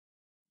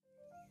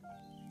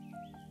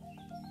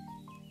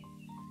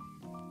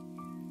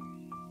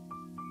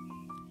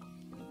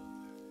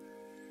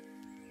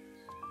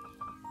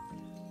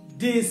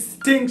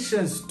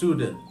Distinction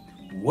student,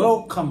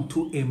 welcome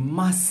to a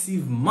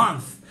massive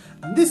month.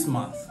 And this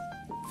month,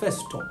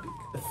 first topic,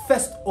 the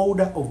first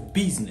order of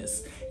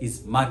business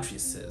is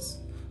matrices.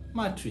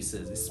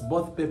 Matrices is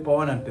both paper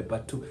 1 and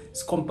paper 2.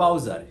 It's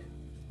compulsory.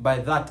 By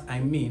that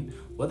I mean,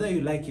 whether you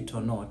like it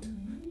or not,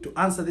 to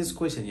answer this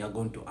question, you're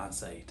going to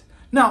answer it.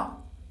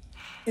 Now,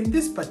 in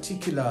this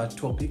particular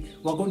topic,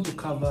 we're going to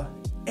cover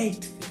 8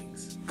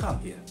 things.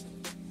 Come here.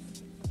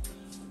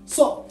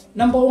 So,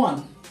 number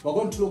 1, we're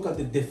going to look at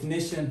the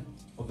definition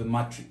of a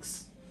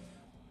matrix.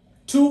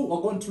 2,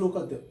 we're going to look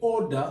at the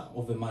order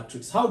of a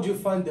matrix. How do you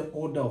find the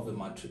order of a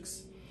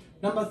matrix?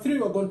 Number 3,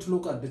 we're going to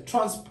look at the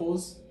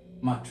transpose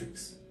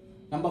matrix.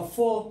 Number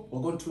 4,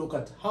 we're going to look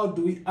at how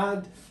do we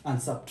add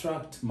and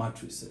subtract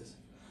matrices.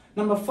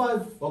 Number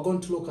 5, we're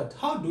going to look at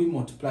how do we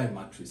multiply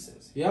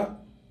matrices. Yeah?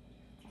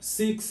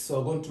 6,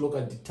 we're going to look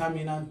at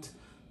determinant.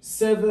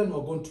 7,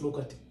 we're going to look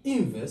at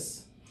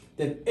inverse.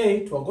 Then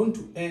 8, we're going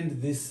to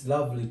end this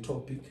lovely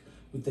topic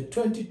with the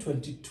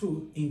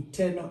 2022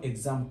 internal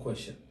exam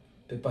question,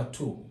 paper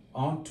 2.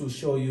 I want to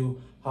show you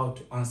how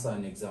to answer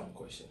an exam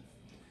question.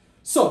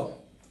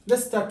 So,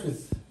 let's start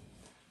with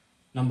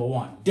number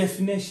 1,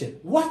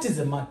 definition. What is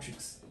a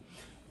matrix?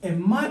 A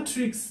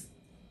matrix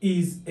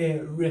is a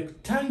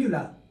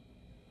rectangular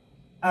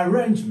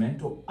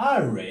arrangement or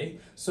array,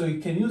 so you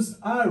can use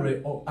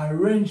array or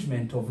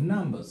arrangement of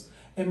numbers.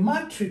 A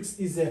matrix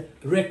is a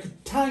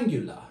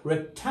rectangular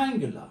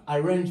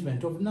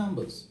arrangement of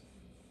numbers.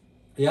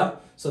 Yeah,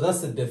 so that's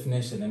the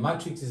definition. A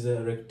matrix is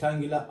a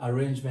rectangular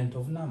arrangement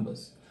of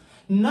numbers.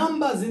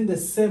 Numbers in the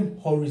same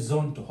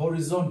horizontal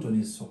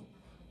is so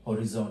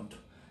horizontal.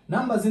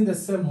 Numbers in the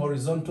same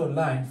horizontal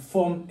line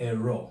form a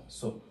row,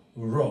 so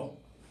row.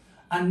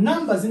 And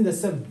numbers in the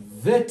same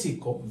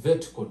vertical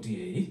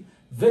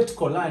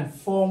line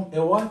form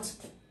a what?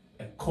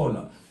 A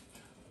column.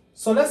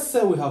 So let's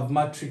say we have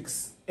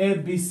matrix A,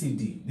 B, C,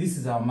 D. This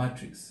is our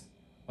matrix.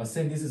 We're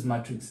saying this is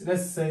matrix.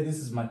 Let's say this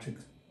is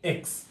matrix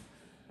X.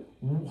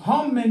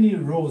 How many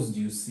rows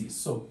do you see?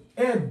 So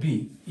A,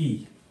 B,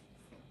 E.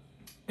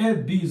 A,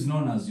 B is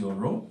known as your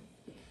row.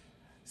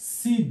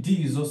 C,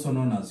 D is also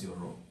known as your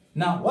row.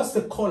 Now, what's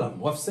the column?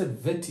 We've said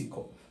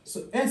vertical.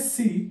 So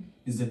AC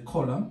is a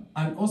column,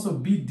 and also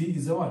BD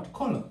is a what?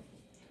 Column.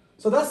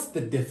 So that's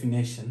the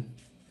definition.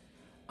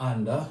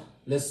 And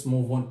let's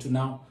move on to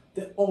now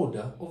the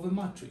order of a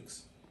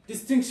matrix.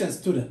 Distinction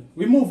student,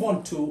 we move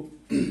on to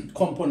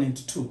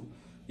component 2,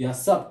 your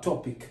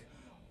subtopic,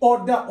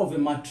 order of a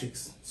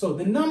matrix. So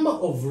the number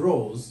of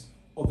rows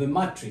of a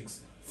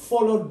matrix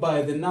followed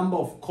by the number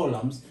of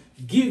columns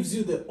gives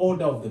you the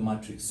order of the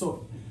matrix.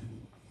 So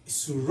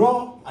it's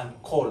row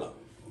and column.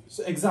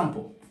 So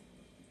example,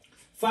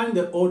 find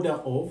the order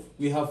of,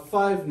 we have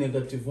 5,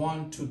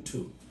 -1, 2,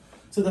 2.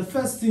 So the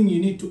first thing you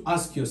need to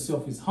ask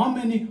yourself is how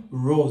many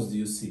rows do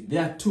you see?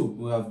 There are 2.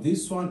 We have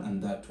this one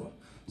and that one.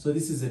 So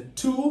this is a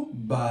 2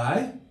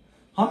 by,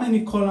 how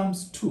many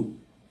columns? 2.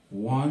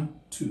 1,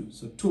 2.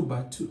 So 2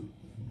 by 2.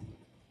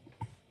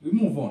 We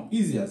move on.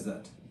 Easy as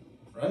that.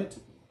 Right?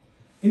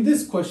 In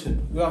this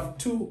question, we have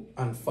 2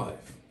 and 5.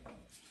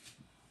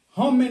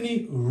 How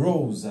many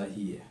rows are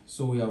here?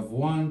 So we have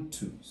 1,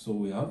 2. So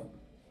we have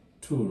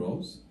 2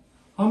 rows.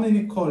 How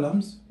many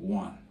columns?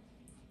 1.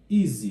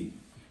 Easy.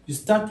 You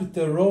start with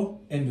the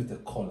row, end with the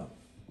column.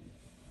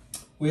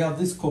 We have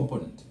this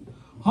component.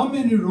 How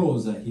many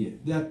rows are here?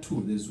 There are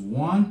 2. There's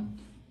 1,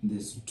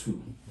 there's 2.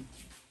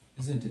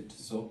 Isn't it?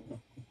 So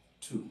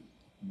 2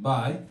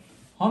 by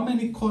how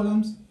many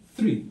columns?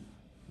 3.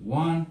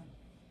 1,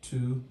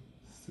 2,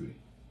 3.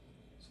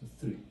 So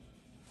 3.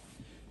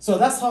 So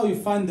that's how you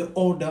find the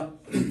order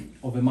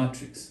of a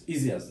matrix.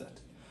 Easy as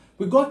that.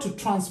 We go to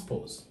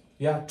transpose.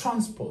 Yeah,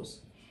 transpose.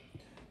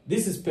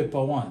 This is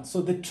paper 1.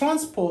 So the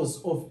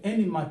transpose of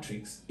any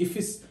matrix, if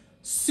it's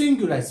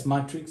singular, it's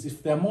matrix.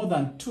 If there are more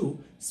than 2,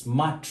 it's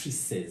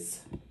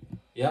matrices.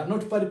 Yeah,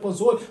 not paripos.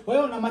 Why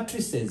on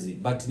matrices?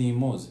 But ni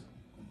moz.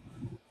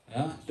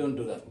 Yeah, don't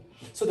do that.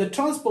 So the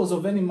transpose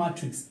of any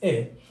matrix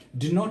A,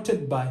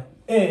 denoted by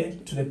A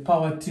to the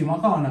power T,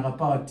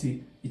 power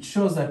T, it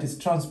shows that it's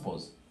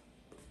transpose,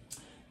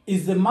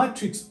 is the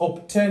matrix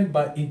obtained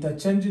by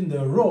interchanging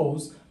the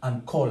rows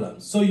and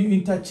columns. So you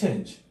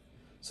interchange.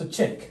 So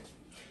check.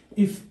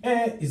 If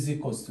A is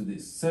equals to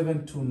this,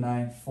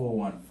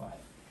 729,415.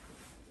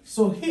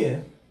 So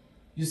here,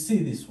 you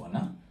see this one.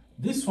 Huh?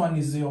 This one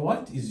is your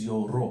what? Is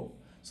your row.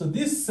 So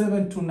this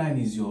 729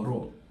 is your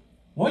row.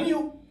 When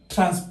you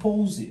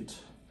transpose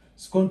it,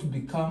 it's going to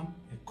become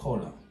a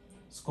column.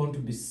 It's going to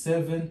be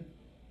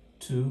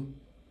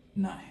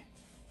 729.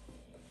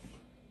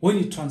 When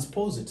you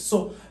transpose it.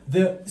 So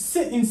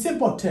in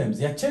simple terms,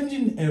 you're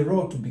changing a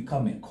row to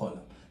become a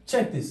column.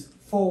 Check this,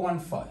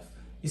 415.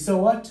 It's a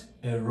what?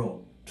 A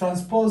row.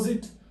 Transpose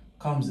it,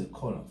 comes a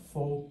column,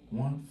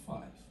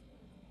 415.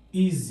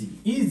 Easy,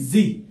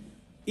 easy,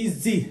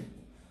 easy.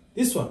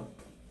 This one,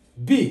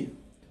 B,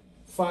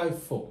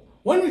 5, 4.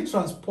 When we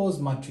transpose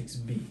matrix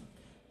B,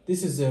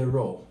 this is a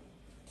row.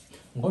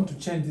 I'm going to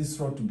change this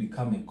row to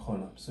become a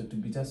column. So it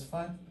will be just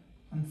 5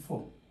 and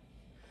 4.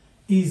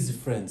 Easy,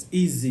 friends,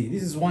 easy.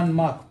 This is 1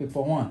 mark,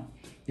 paper 1.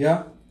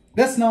 Yeah.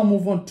 Let's now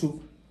move on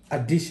to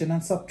addition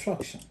and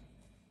subtraction.